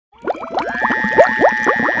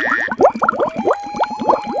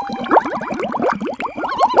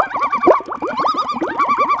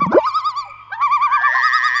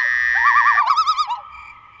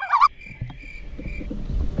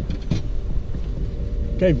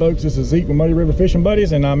Okay folks, this is Zeke with Muddy River Fishing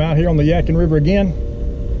Buddies, and I'm out here on the Yadkin River again.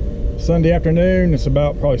 Sunday afternoon, it's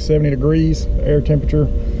about probably 70 degrees, the air temperature.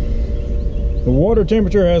 The water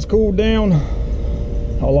temperature has cooled down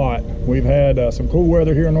a lot. We've had some cool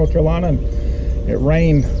weather here in North Carolina, and it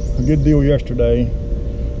rained a good deal yesterday.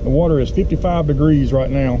 The water is 55 degrees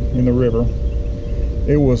right now in the river.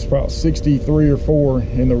 It was about 63 or 4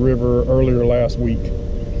 in the river earlier last week.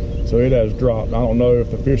 So it has dropped. I don't know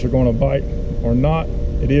if the fish are going to bite or not.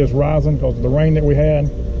 It is rising because of the rain that we had.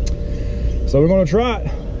 So we're going to try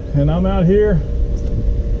it. And I'm out here.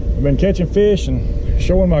 I've been catching fish and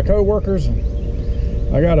showing my co-workers.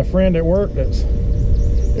 I got a friend at work that's,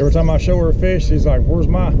 every time I show her a fish, she's like, where's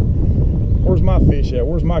my fish at?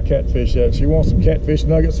 Where's my catfish at? She wants some catfish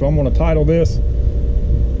nuggets, so I'm going to title this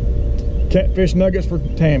Catfish Nuggets for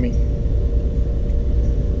Tammy.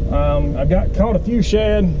 I caught a few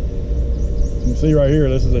shad. You can see right here,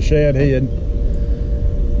 this is a shad head.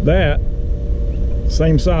 That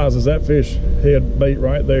same size as that fish head bait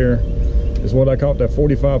right there is what I caught that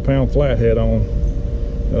 45-pound flathead on,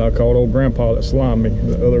 that I caught old grandpa that slimed me in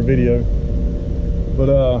the other video.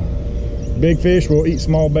 But big fish will eat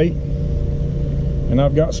small bait, and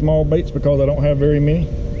I've got small baits because I don't have very many,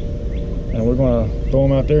 and we're going to throw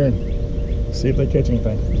them out there and see if they catch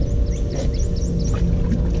anything.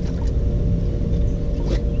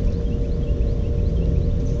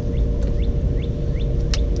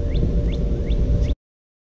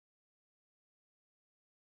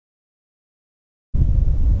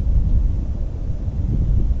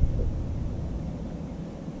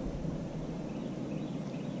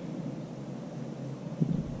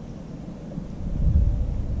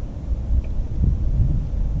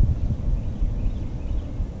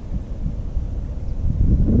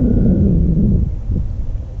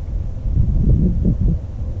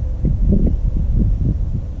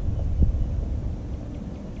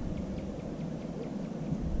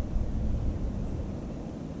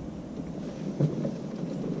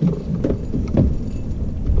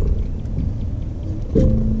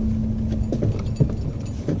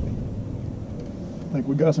 I think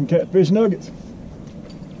we got some catfish nuggets.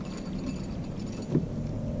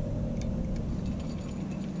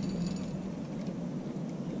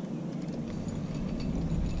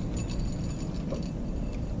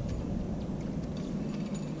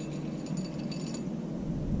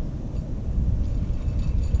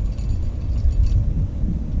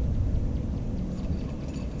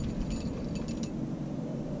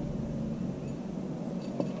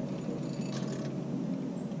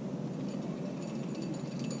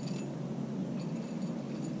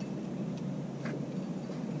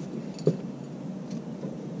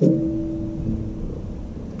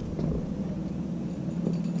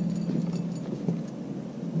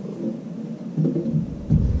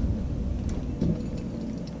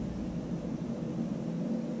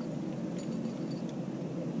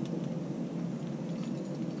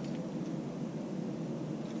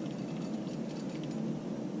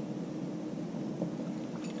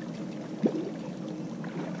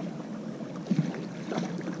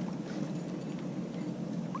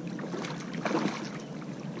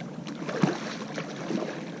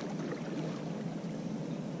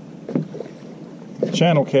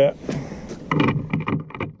 Channel cat.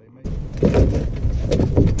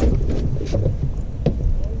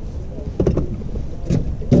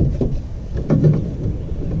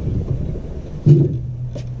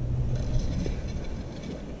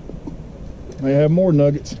 May have more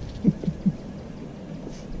nuggets. I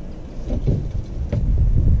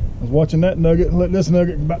was watching that nugget and let this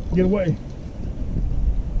nugget about get away.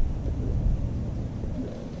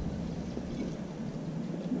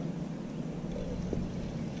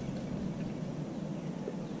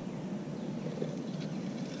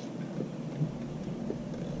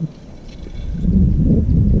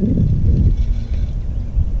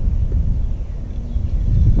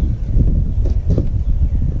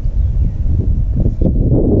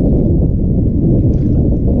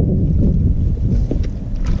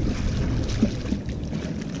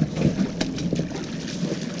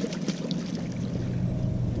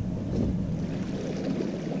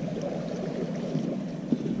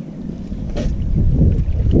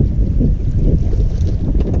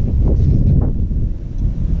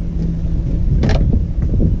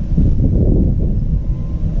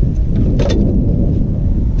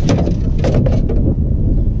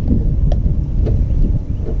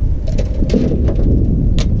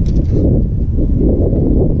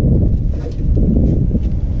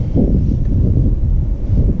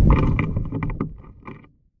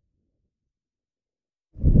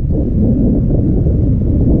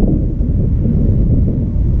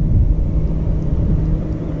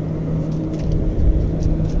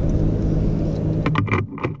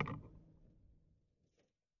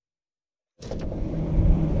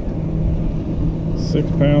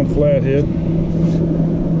 5-pound flathead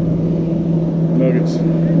nuggets.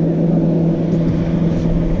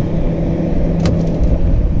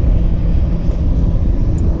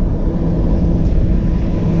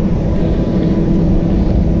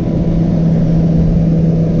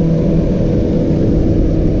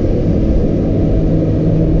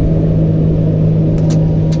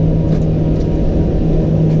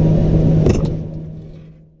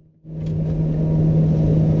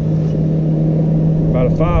 About a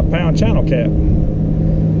 5-pound channel cat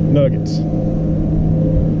nuggets.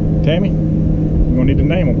 Tammy, you're gonna need to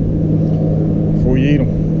name them before you eat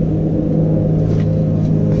them.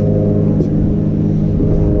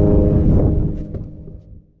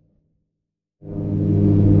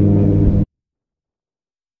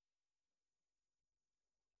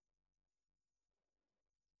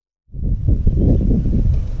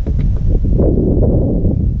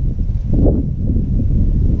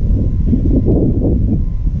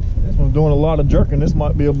 This one's doing a lot of jerking. This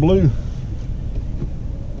might be a blue.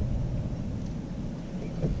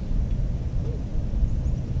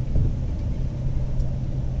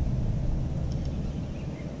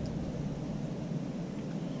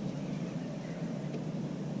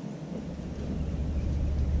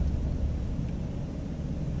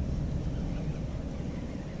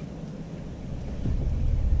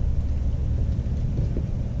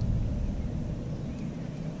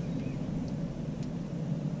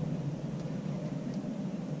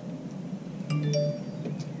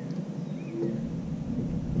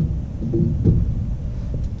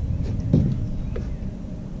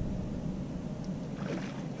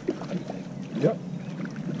 Yep,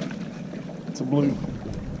 it's a blue.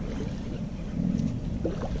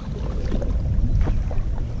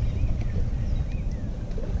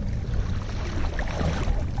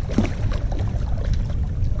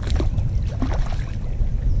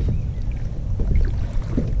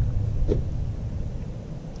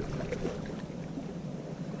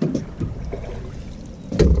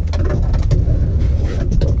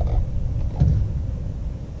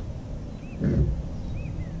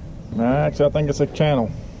 Actually, I think it's a channel.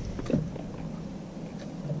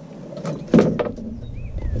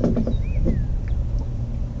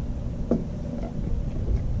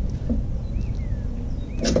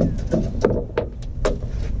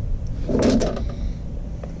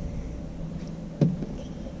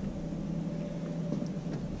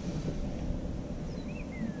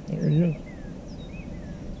 There he is.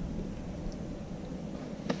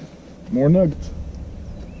 More nuggets.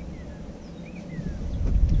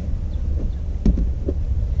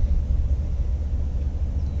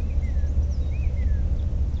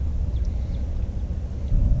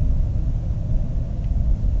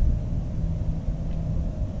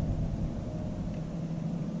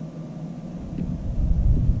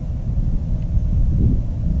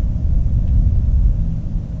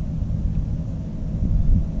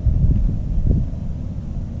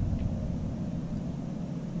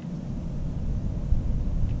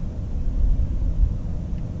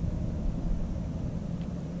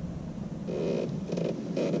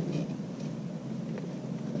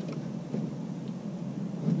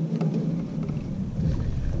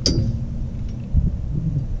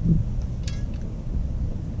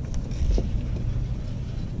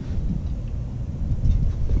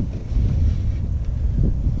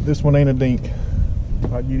 This one ain't a dink.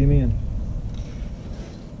 I'll get him in.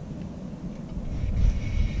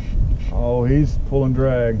 Oh, he's pulling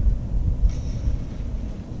drag.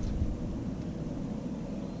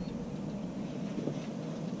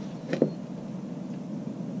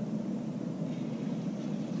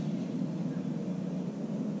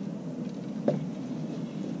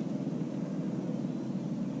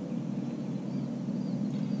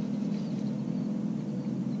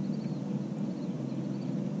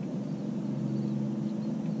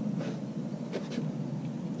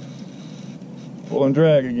 Pull and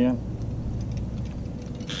drag again.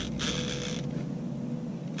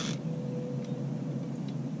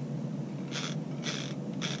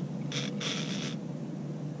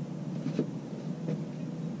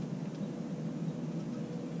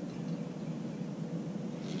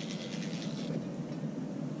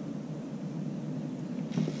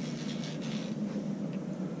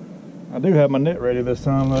 I do have my net ready this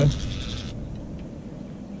time though.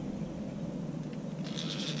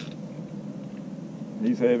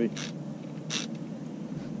 He's heavy.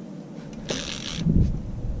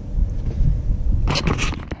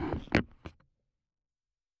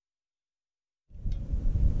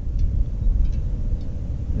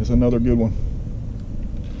 It's another good one.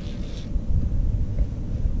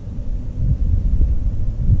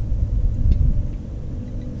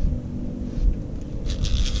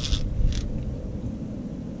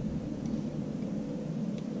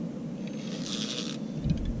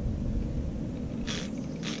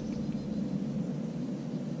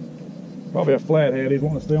 Probably a flathead. He's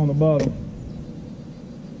wanting to stay on the bottom.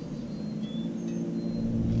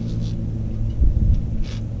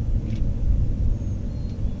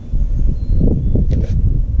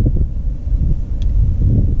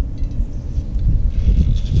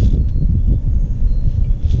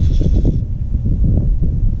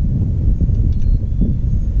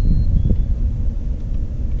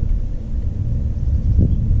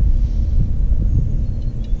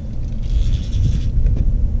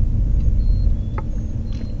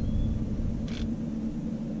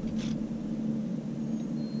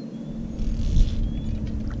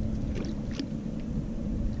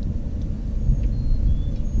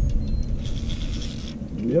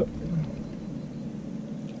 Yep.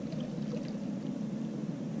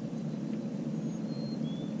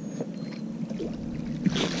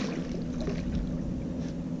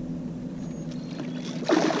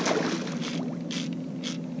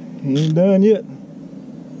 He ain't done yet.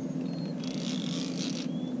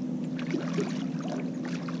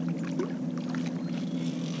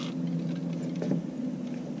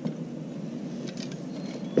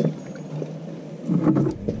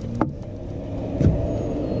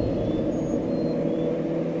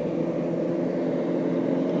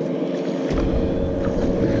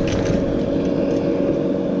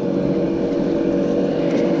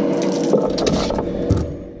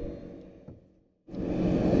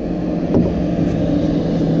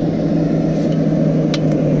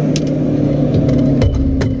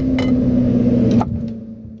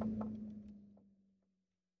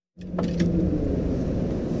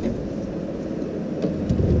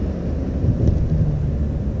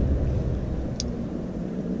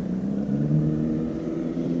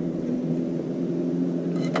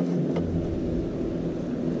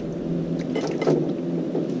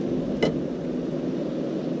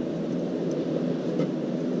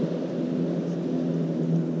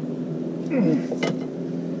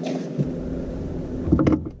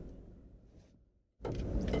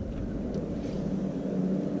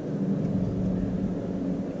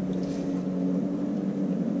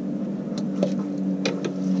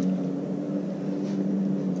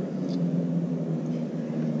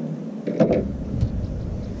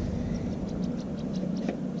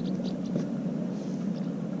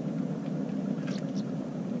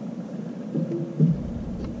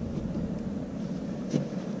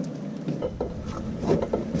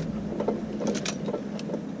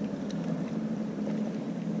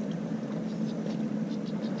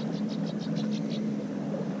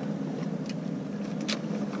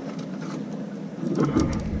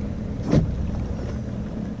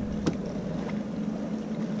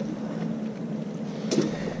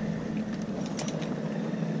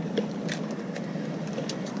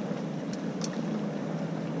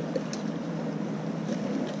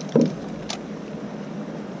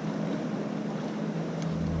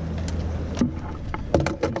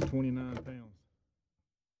 He's 29 pounds.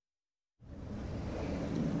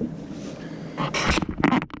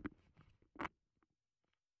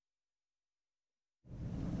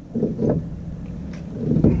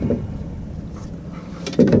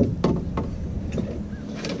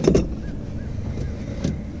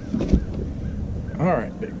 All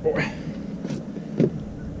right, big boy.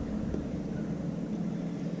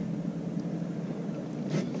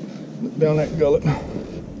 Look down that gullet.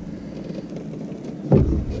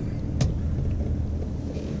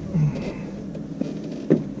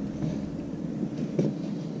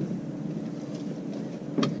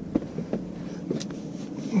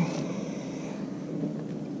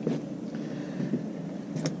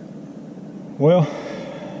 Well,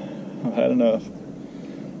 I've had enough.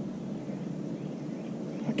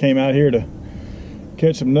 I came out here to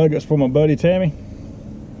catch some nuggets for my buddy Tammy,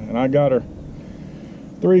 and I got her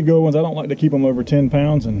 3 good ones. I don't like to keep them over 10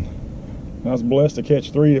 pounds, and I was blessed to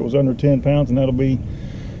catch 3 that was under 10 pounds, and that'll be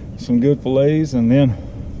some good fillets. And then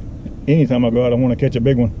anytime I go out, I want to catch a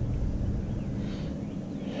big one.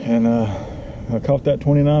 And I caught that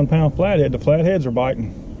 29-pound flathead. The flatheads are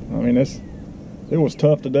biting. I mean, it was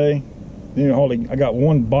tough today. You know, I got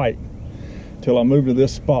 1 bite till I moved to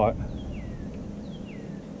this spot.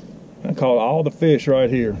 I caught all the fish right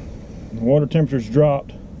here. The water temperature's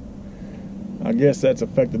dropped. I guess that's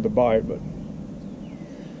affected the bite, but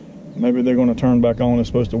maybe they're going to turn back on. It's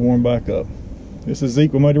supposed to warm back up. This is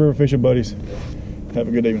Zeke with Muddy River Fishing Buddies. Have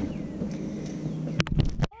a good evening.